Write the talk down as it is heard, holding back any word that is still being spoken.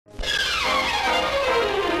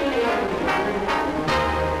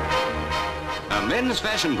men's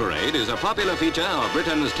fashion parade is a popular feature of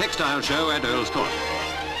Britain's textile show at Earl's Court.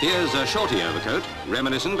 Here's a shorty overcoat,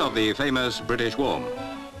 reminiscent of the famous British warm.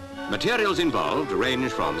 Materials involved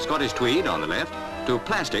range from Scottish tweed on the left to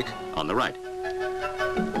plastic on the right.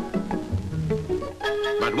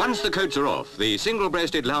 But once the coats are off, the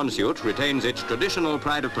single-breasted lounge suit retains its traditional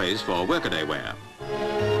pride of place for workaday wear.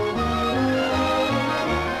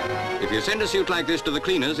 If you send a suit like this to the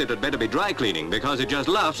cleaners, it had better be dry cleaning because it just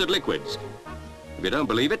laughs at liquids. If you don't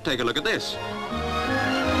believe it, take a look at this.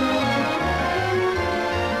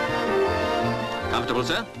 Comfortable,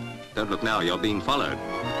 sir? Don't look now, you're being followed.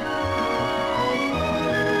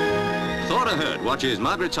 Thora Hird watches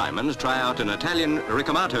Margaret Simons try out an Italian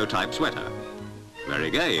Rocamato-type sweater.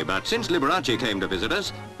 Very gay, but since Liberace came to visit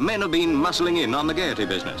us, men have been muscling in on the gaiety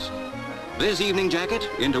business. This evening jacket,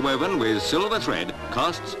 interwoven with silver thread,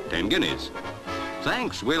 costs 10 guineas.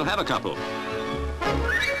 Thanks, we'll have a couple.